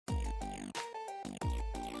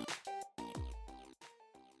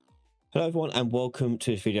Hello everyone and welcome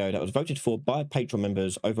to this video that was voted for by Patreon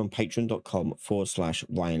members over on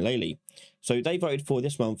patreon.com/Ryan Laley. So they voted for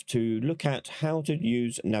this month to look at how to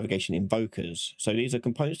use navigation invokers. So these are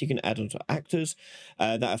components you can add onto actors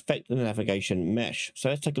that affect the navigation mesh. So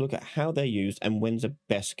let's take a look at how they're used and when's the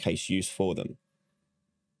best case use for them.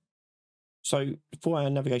 So for our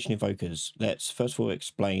navigation invokers, let's first of all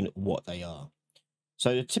explain what they are.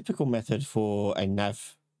 So the typical method for a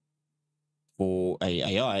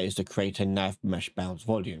AI is to create a nav mesh bounds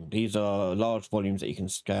volume. These are large volumes that you can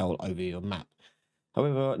scale over your map.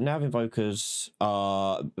 However, nav invokers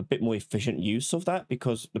are a bit more efficient use of that,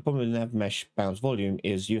 because the problem with nav mesh bounds volume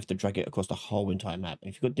is you have to drag it across the whole entire map.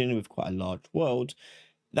 And if you're dealing with quite a large world,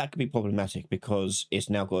 that could be problematic because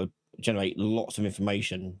it's now got to generate lots of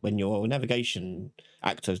information when your navigation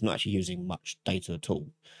actor is not actually using much data at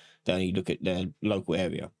all. They only look at their local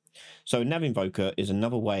area. So nav invoker is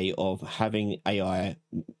another way of having AI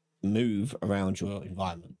move around your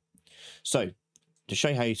environment. So to show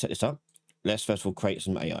you how you set this up, let's first of all create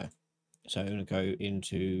some AI. So I'm going to go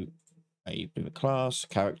into a bit of a class,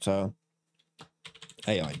 character,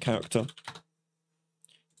 AI character.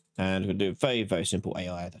 And we're going to do a very, very simple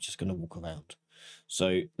AI that's just going to walk around.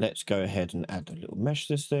 So let's go ahead and add a little mesh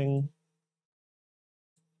to this thing.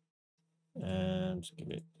 And give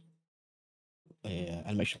it an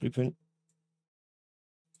animation blueprint.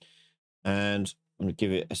 And I'm going to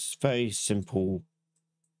give it a very simple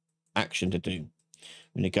action to do.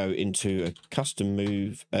 I'm going to go into a custom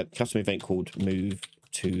event called move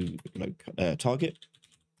to target.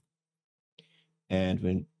 And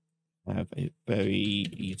we have a very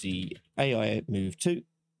easy AI move to.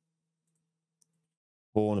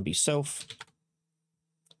 Want to be self.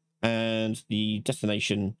 And the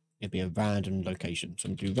destination, it'll be a random location. So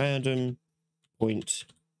I'm going to do random point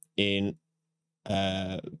in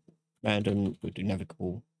random, we'll do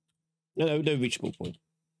navigable. No reachable point.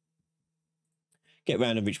 Get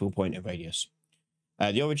random reachable point and radius.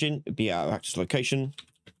 The origin would be our actor's location.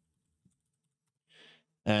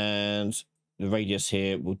 And the radius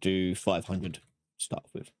here will do 500 to start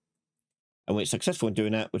with. And when it's successful in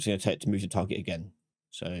doing that, we're just going to take it to move to target again.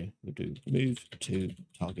 So we'll do move to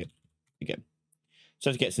target again. So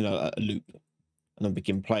it gets in a loop. And then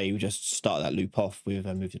begin play, we just start that loop off with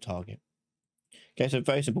a move to target. Okay, so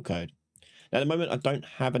very simple code. Now, at the moment, I don't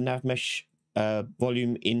have a nav mesh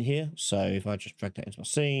volume in here. So if I just drag that into my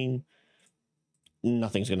scene,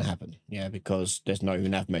 nothing's going to happen. Yeah, because there's no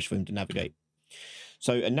nav mesh for him to navigate.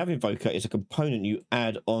 So a nav invoker is a component you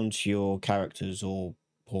add onto your characters or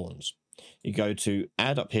pawns. You go to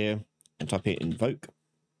add up here and type in invoke.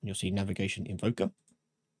 And you'll see navigation invoker.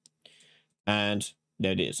 And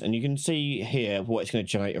there it is. And you can see here what it's going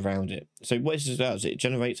to generate around it. So what this does, it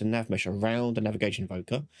generates a nav mesh around the navigation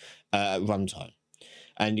invoker at runtime.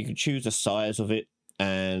 And you can choose the size of it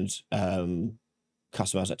and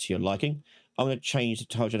customize that to your liking. I'm going to change the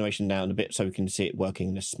tile generation down a bit so we can see it working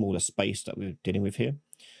in a smaller space that we're dealing with here.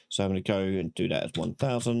 So I'm going to go and do that as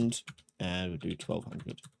 1000 and we'll do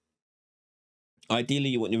 1200. Ideally,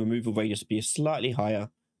 you want your removal radius to be slightly higher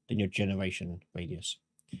than your generation radius.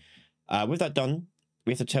 With that done,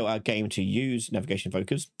 we have to tell our game to use navigation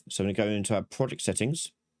invokers. So I'm going to go into our project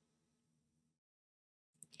settings.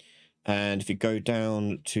 And if you go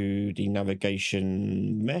down to the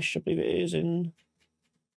navigation mesh, I believe it is in.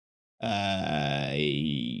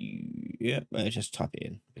 Yeah, let's just type it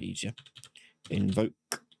in, a bit easier.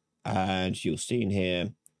 Invoke. And you'll see in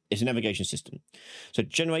here, it's a navigation system. So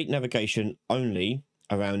generate navigation only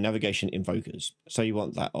around navigation invokers. So you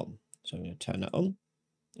want that on. So I'm going to turn that on.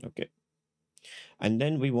 Okay. And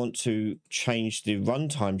then we want to change the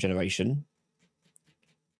runtime generation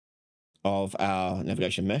of our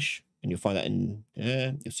navigation mesh. And you'll find that in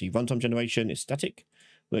there. You'll see runtime generation is static.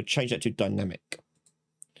 We're going to change that to dynamic.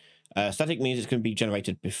 Static means it's going to be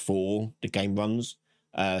generated before the game runs.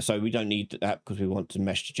 So we don't need that because we want the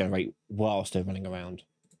mesh to generate whilst they're running around.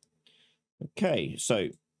 Okay, so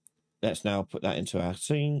let's now put that into our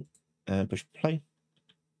scene and push play.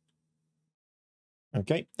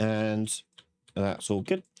 Okay, and that's all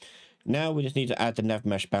good. Now we just need to add the nav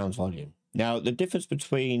mesh bounds volume. Now the difference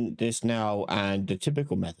between this now and the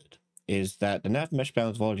typical method is that the nav mesh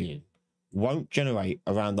bounds volume won't generate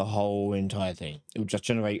around the whole entire thing. It will just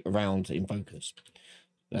generate around invokers.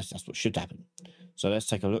 That's what should happen. So let's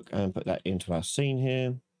take a look and put that into our scene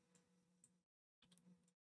here.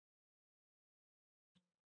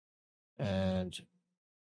 And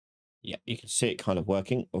yeah, you can see it kind of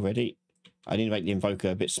working already. I need to make the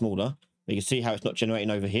invoker a bit smaller. But you can see how it's not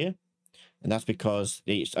generating over here. And that's because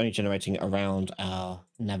it's only generating around our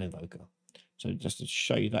nav invoker. So just to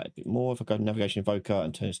show you that a bit more, if I go to Navigation Invoker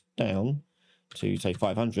and turn this down to say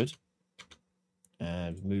 500,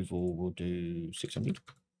 and removal will do 600.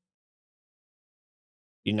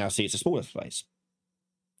 You now see it's a smaller space.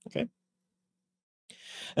 Okay.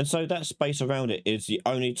 And so that space around it is the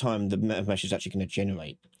only time the meta mesh is actually going to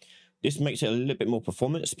generate. This makes it a little bit more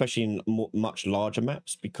performant, especially in much larger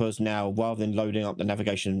maps, because now rather than loading up the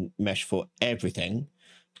navigation mesh for everything,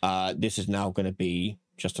 this is now going to be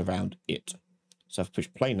just around it. So if I push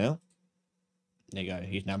play now, there you go.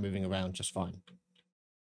 He's now moving around just fine.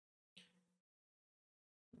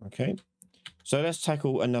 Okay. So let's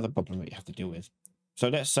tackle another problem that you have to deal with. So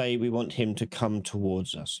let's say we want him to come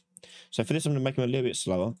towards us. So for this, I'm going to make him a little bit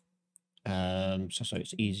slower. So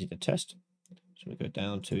it's easy to test. So we go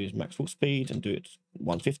down to his max full speed and do it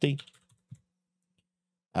 150.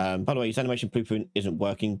 By the way, his animation blueprint isn't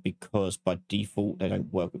working because by default they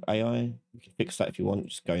don't work with AI. You can fix that if you want.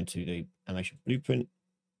 Just go into the animation blueprint.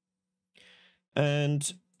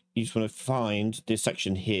 And you just want to find this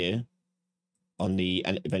section here on the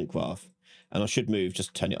event graph. And I should move,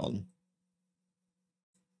 just turn it on.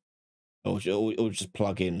 Or just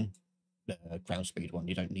plug in the ground speed one.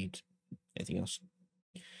 You don't need anything else.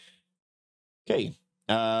 Okay.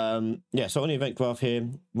 Yeah, so on the event graph here,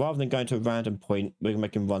 rather than going to a random point, we're gonna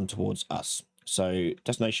make him run towards us. So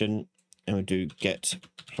destination, and we'll do get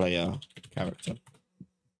player character.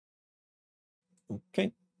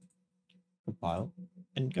 Okay. Compile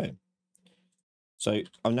and go. So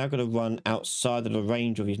I'm now going to run outside of the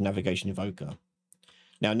range of his navigation invoker.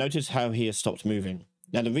 Now notice how he has stopped moving.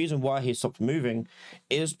 Now the reason why he has stopped moving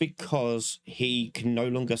is because he can no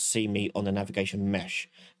longer see me on the navigation mesh.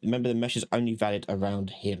 Remember, the mesh is only valid around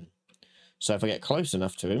him. So if I get close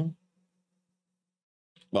enough to him,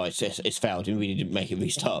 well, it's failed. It really didn't make it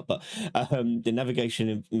restart, but the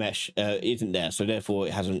navigation mesh isn't there, so therefore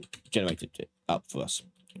it hasn't generated it up for us.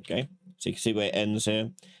 Okay, so you can see where it ends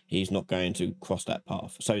here. He's not going to cross that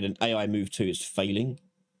path. So the AI move 2 is failing.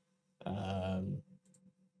 Over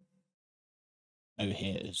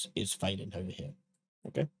here is failing over here.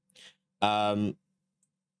 Okay.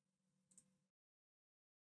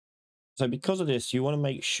 So because of this, you want to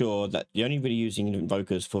make sure that you're only really using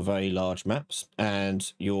invokers for very large maps,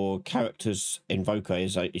 and your character's invoker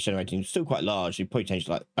is generating still quite large. You probably change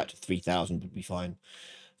it like back to 3,000 would be fine.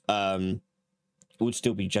 It would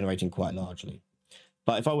still be generating quite largely.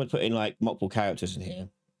 But if I would put in like multiple characters in here,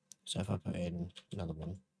 so if I put in another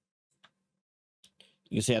one,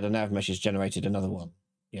 you can see how the nav mesh has generated another one.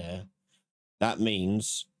 Yeah, that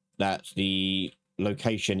means that the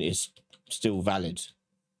location is still valid,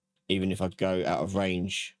 even if I go out of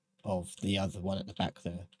range of the other one at the back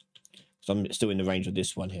there. So I'm still in the range of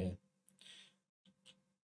this one here.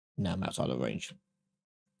 Now I'm outside of range.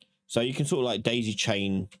 So you can sort of like daisy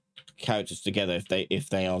chain characters together if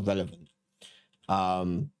they are relevant.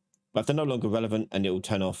 But if they're no longer relevant and it will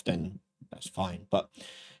turn off, then that's fine. But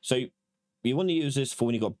so you want to use this for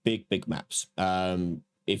when you've got big maps.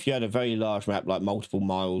 If you had a very large map, like multiple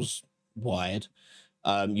miles wide,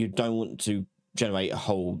 you don't want to generate a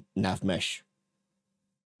whole nav mesh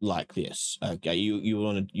like this. Okay, you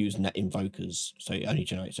want to use net invokers, so it only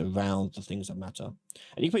generates around the things that matter.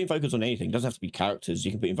 And you can put invokers on anything. It doesn't have to be characters. You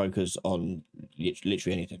can put invokers on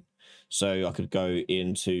literally anything. So I could go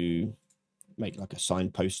into make like a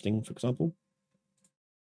signposting, for example.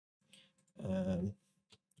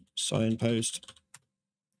 Signpost.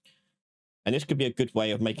 And this could be a good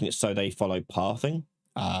way of making it so they follow pathing,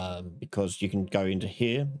 because you can go into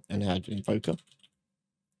here and add invoker.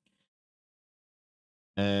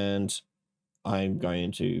 And I'm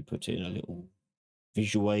going to put in a little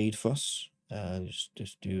visual aid for us.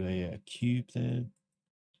 Just do a cube there.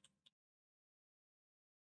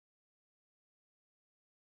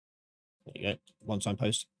 There you go, one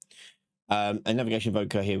signpost. And navigation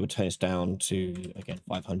invoker here will turn us down to, again,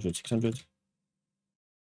 500, 600.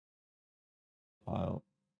 I'll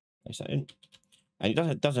place that in. And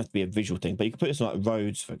it doesn't have to be a visual thing, but you can put this in like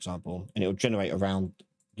roads, for example, and it will generate around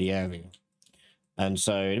the area. And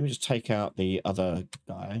so let me just take out the other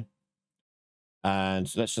guy.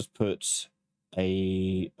 And let's just put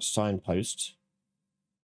a signpost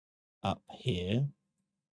up here.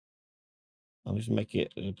 I'll just make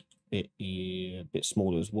it a bit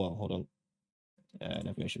smaller as well. Hold on.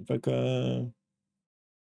 Navigation focus.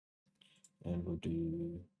 And we'll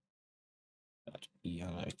do that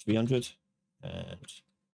 300 and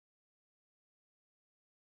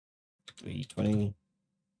 320.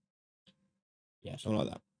 Yeah, something like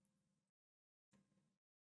that.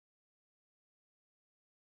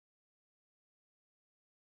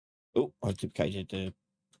 Oh, I've duplicated the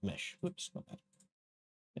mesh. Whoops, not bad.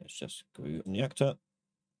 Let's just go on the actor.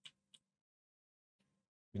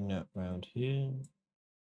 Bring that round here.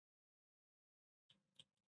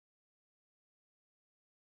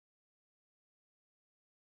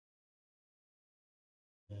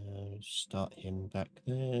 Start him back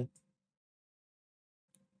there.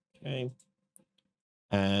 Okay.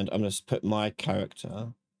 And I'm going to put my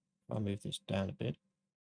character. I'll move this down a bit.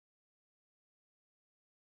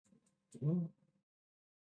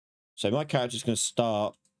 So my character is going to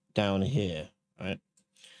start down here, right?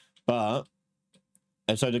 But,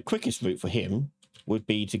 and so the quickest route for him would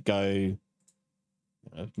be to go,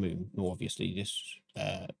 move more obviously this,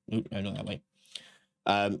 no, not that way.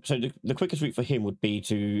 So the quickest route for him would be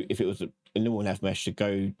to, if it was a normal nav mesh, to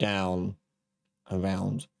go down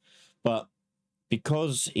around. But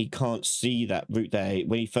because he can't see that route there,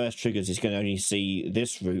 when he first triggers, he's going to only see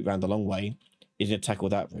this route around the long way. He's going to tackle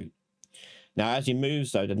that route. Now, as he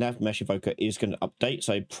moves, though, the nav mesh invoker is going to update,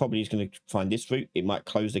 so probably he's going to find this route. It might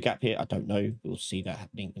close the gap here. I don't know. We'll see that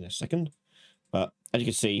happening in a second. But as you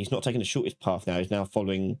can see, he's not taking the shortest path now. He's now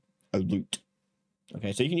following a route.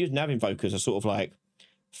 Okay, so you can use nav invokers as sort of like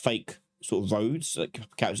fake sort of roads that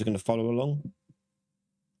characters are going to follow along.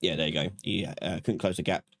 Yeah, there you go. He couldn't close the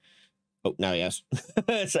gap. Oh, now he has.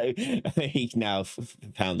 So he's now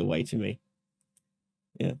found the way to me.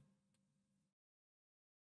 Yeah.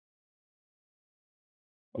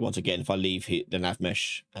 But once again, if I leave the nav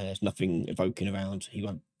mesh and there's nothing evoking around, he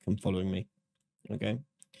won't come following me. Okay.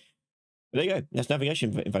 But there you go. That's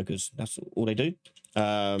navigation invokers. That's all they do.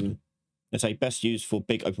 Let's say best used for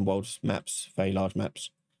big open world maps, very large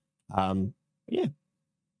maps. Yeah.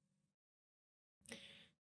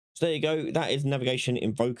 So there you go. That is navigation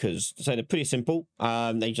invokers. So they're pretty simple.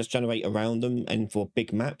 They just generate around them and for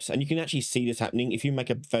big maps. And you can actually see this happening. If you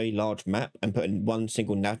make a very large map and put in one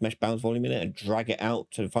single nav mesh bounds volume in it and drag it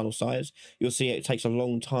out to the final size, you'll see it takes a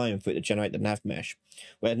long time for it to generate the nav mesh.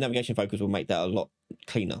 Where navigation invokers will make that a lot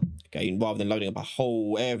cleaner. Okay, and rather than loading up a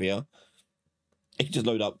whole area, it can just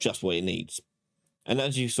load up just what it needs. And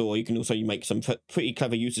as you saw, you can also make some pretty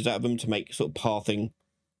clever uses out of them to make sort of pathing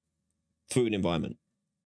through an environment.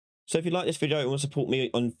 So if you like this video and want to support me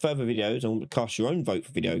on further videos and cast your own vote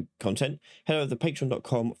for video content, head over to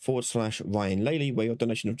patreon.com/Ryan Laley, where your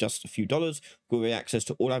donation of just a few dollars will give you access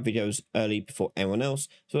to all our videos early before everyone else,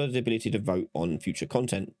 as well as the ability to vote on future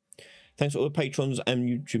content. Thanks to all the patrons and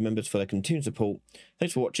YouTube members for their continued support.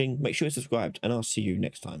 Thanks for watching, make sure you're subscribed, and I'll see you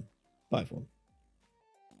next time. Bye everyone.